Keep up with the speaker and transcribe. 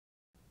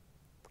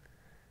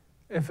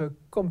if a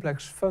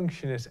complex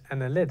function is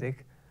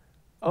analytic,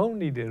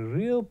 only the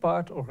real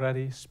part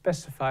already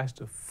specifies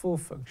the full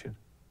function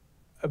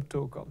up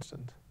to a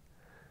constant.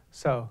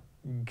 So,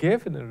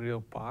 given a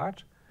real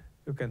part,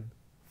 you can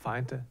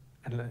find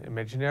an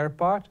imaginary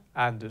part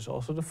and thus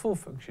also the full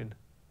function.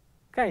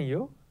 Can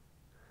you?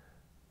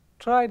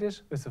 Try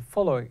this with the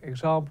following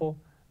example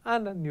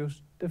and then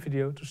use the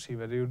video to see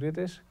whether you did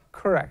this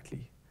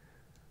correctly.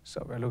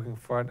 So we're looking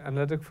for an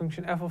analytic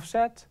function f of z.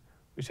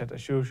 We said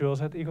as usual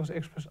z equals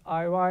x plus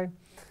iy.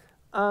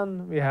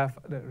 And we have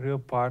the real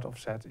part of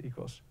z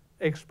equals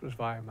x plus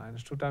y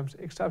minus 2 times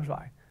x times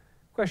y.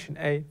 Question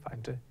A,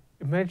 find the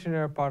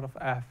imaginary part of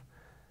f.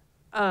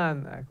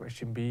 And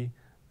question B,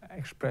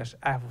 express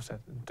f of z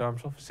in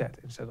terms of z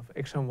instead of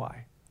x and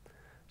y.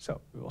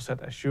 So we will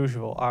set as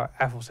usual our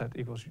f of z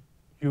equals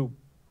u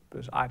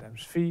plus I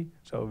times v.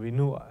 So we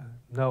know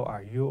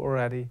our u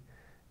already,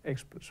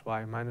 x plus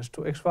y minus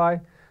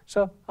 2xy.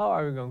 So how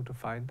are we going to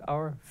find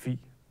our v?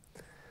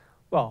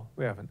 Well,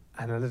 we have an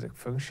analytic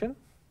function.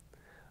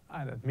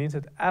 And that means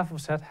that f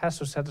of z has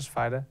to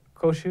satisfy the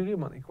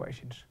Cauchy-Riemann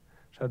equations.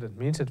 So that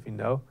means that we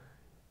know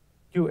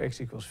ux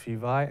equals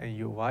vy and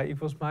uy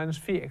equals minus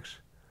vx.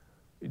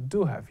 We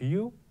do have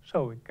u,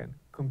 so we can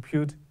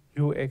compute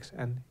ux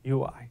and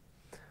ui.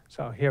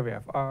 So here we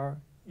have our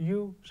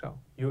u, so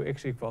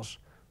ux equals,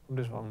 from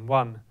this one,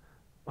 1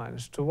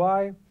 minus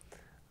 2y,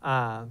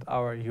 and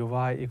our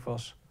ui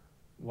equals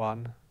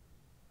 1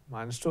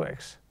 minus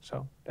 2x.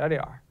 So there they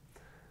are.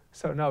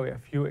 So now we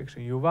have ux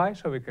and uy,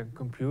 so we can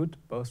compute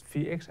both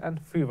vx and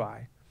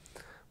vy.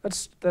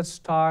 Let's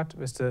start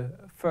with the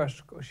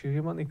first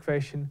Cauchy-Riemann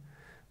equation.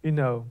 We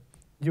know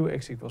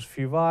ux equals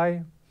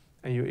vy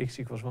and ux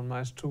equals 1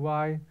 minus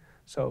 2y.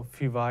 So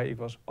vy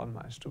equals 1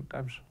 minus 2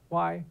 times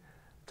y.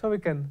 So we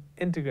can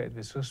integrate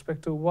with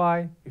respect to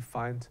y. We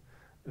find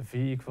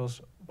v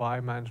equals y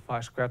minus y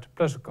squared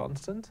plus a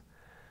constant.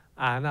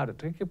 And now the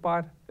tricky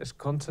part, this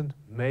constant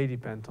may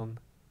depend on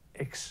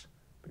x,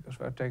 because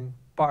we're taking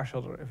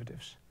partial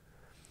derivatives.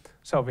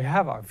 So we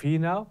have our v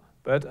now,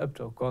 but up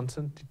to a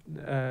constant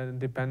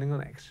depending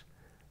on x.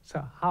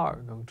 So how are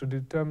we going to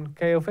determine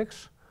k of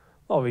x?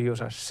 Well, we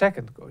use our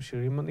second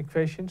Cauchy-Riemann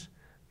equations.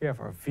 We have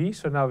our v,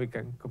 so now we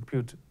can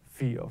compute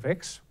v of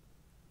x,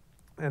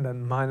 and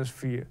then minus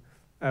v,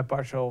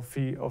 partial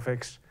v of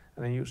x,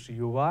 and then use the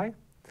uy.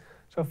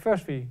 So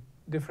first we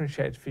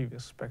differentiate v with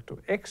respect to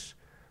x.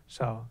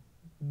 So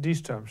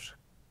these terms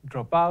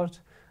drop out,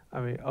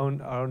 and we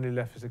are only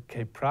left with the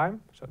k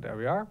prime. So there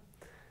we are.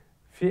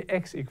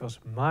 Vx equals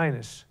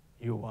minus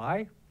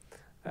uy.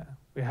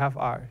 We have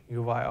our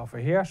uy over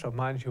here, so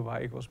minus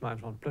uy equals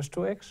minus 1 plus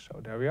 2x.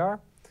 So there we are.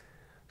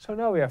 So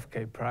now we have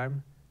k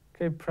prime.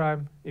 K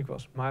prime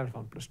equals minus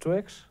 1 plus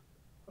 2x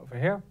over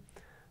here.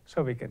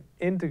 So we can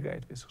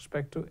integrate with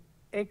respect to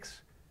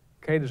x.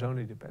 K does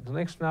only depend on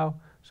x now.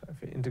 So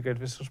if we integrate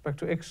with respect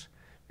to x,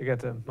 we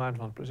get a minus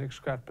 1 plus x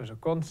squared plus a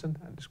constant.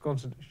 And this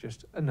constant is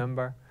just a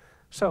number.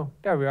 So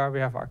there we are. We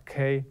have our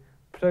k.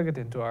 Plug it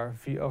into our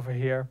v over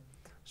here.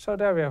 So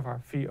there we have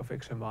our v of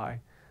x and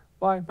y.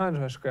 Y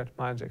minus y squared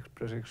minus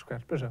x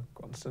squared plus a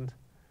constant.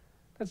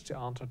 That's the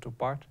answer to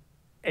part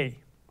A.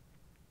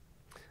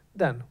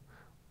 Then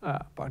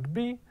part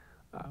B,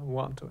 we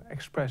want to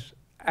express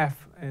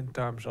f in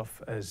terms of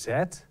z.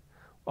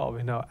 Well,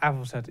 we know f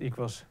of z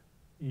equals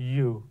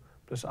u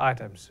plus I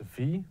times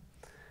v.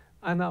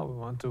 And now we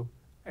want to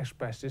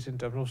express this in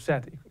terms of z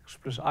equals x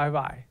plus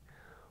iy.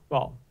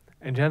 Well,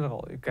 in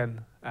general, you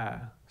can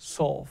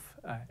solve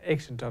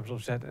x in terms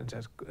of z and z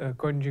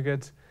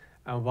conjugate,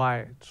 and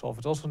y solve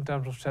it also in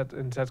terms of z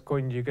and z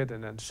conjugate,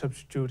 and then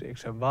substitute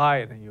x and y,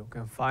 and then you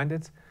can find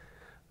it.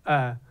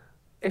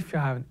 If you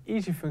have an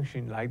easy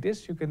function like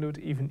this, you can do it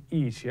even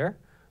easier,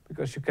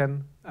 because you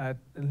can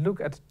look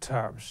at the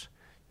terms.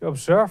 You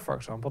observe, for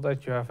example,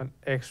 that you have an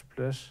x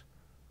plus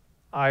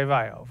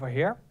iy over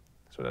here,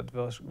 so that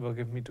will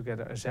give me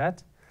together a z.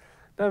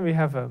 Then we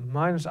have a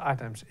minus I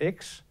times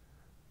x,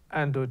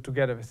 and do it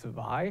together with the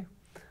y,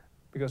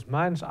 because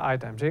minus I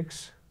times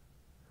x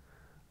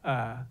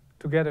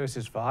together with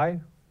this y,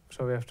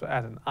 so we have to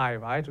add an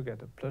iy to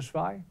get a plus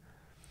y,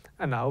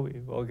 and now we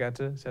will get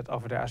a z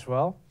over there as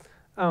well.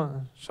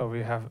 So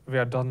we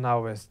are done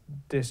now with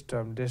this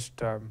term, this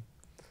term,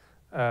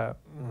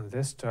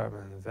 this term,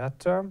 and that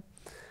term,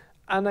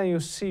 and then you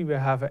see we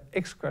have a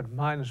x squared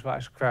minus y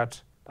squared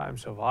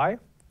times a y.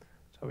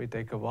 So we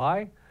take a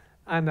y,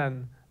 and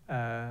then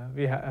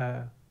we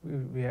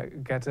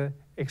get a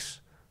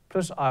x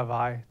plus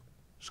iy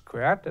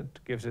squared,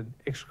 that gives an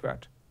x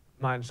squared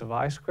minus a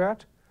y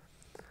squared,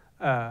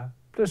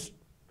 plus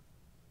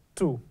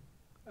 2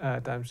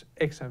 times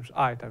x times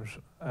I times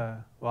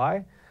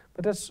y.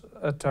 But that's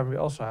a term we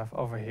also have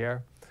over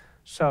here.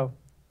 So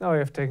now we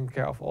have taken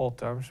care of all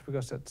terms,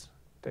 because that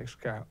takes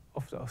care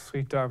of those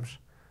 3 terms.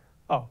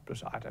 Oh,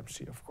 plus I times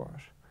c, of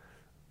course.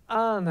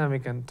 And then we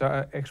can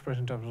express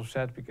in terms of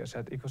z, because z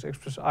equals x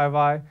plus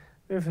iy,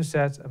 with a z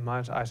and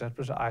minus iz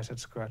plus iz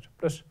squared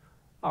plus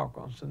our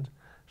constant.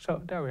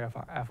 So there we have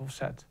our f of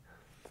z.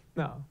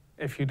 Now,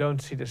 if you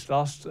don't see this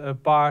last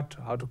part,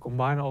 how to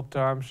combine all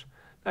terms,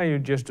 Now you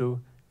just do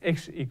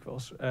x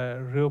equals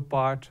real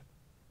part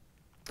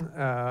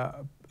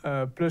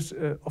plus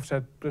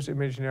offset plus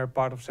imaginary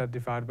part offset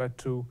divided by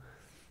 2,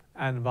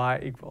 and y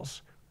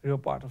equals real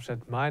part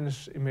offset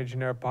minus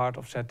imaginary part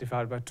offset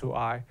divided by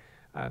 2i.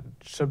 And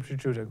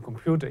substitute and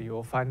compute, and you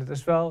will find it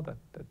as well.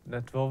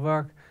 That will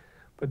work.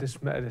 But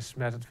this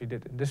method we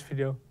did in this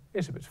video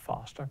is a bit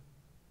faster.